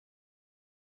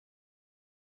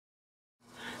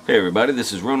Hey everybody,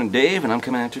 this is Ronan Dave, and I'm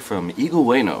coming at you from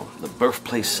Iga-Ueno, the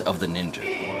birthplace of the ninja.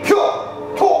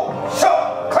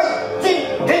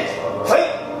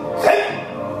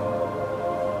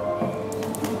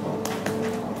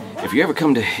 If you ever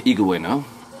come to Iga-Ueno,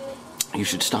 you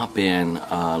should stop in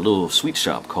a little sweet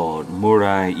shop called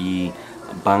Maurai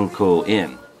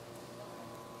Bankoen.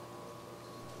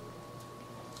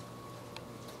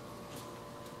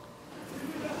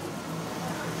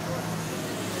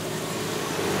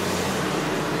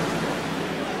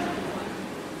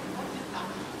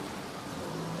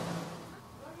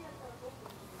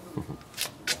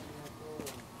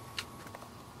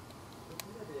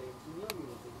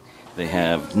 They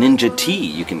have ninja tea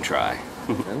you can try.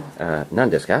 何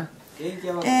ですか?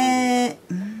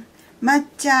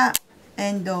 Matcha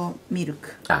and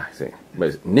Milk. Ah, I see. But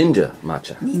it's Ninja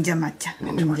Matcha. Ninja Matcha.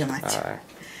 Ninja Matcha. All right.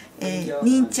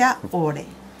 Ninja Oire.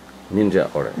 Ninja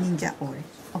Oire. Ninja Oire.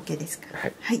 OK ですか? は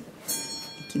い。はい。い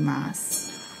きます。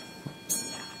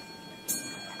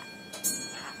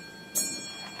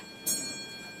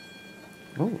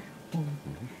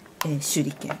手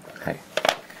裏剣。はい。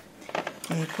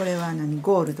これは何？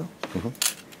ゴールド。こ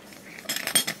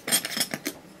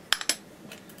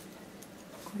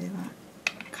れは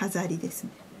飾りですね。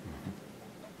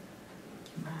い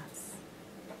きます。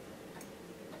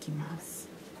いきます。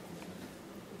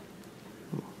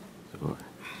すごい。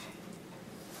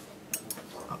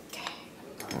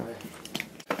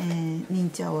OK。忍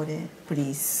者オレプ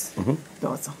リーズ。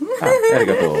どうぞ。あり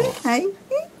がとう。はい。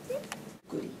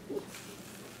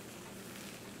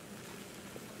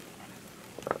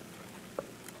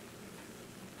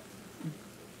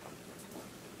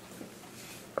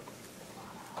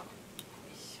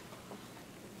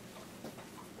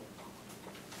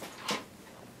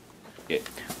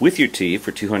With your tea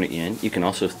for 200 yen, you can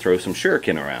also throw some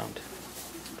shuriken around.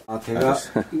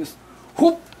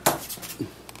 Whoop!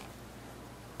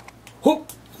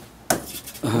 Whoop!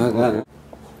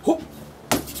 Whoop!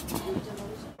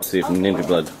 See if ninja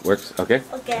blood works. Okay?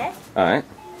 Okay. Alright.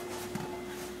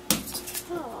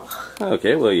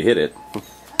 Okay, well you hit it.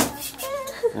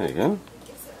 There you go.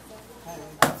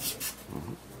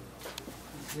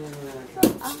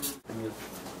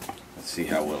 Let's see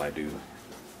how well I do.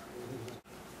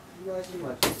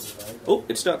 Oh,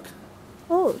 it's stuck.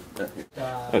 Oh.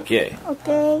 Okay.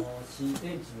 Okay.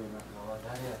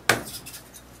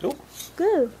 Oh.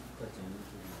 Good.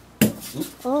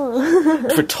 Oh.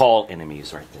 For tall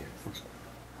enemies right there.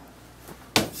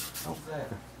 Oh.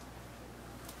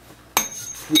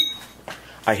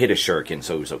 I hit a shuriken,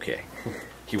 so it was okay.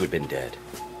 He would have been dead.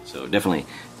 So definitely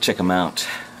check him out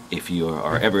if you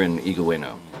are ever in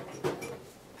Iga-Ueno.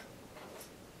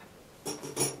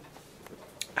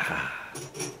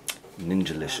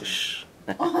 Ninjalicious.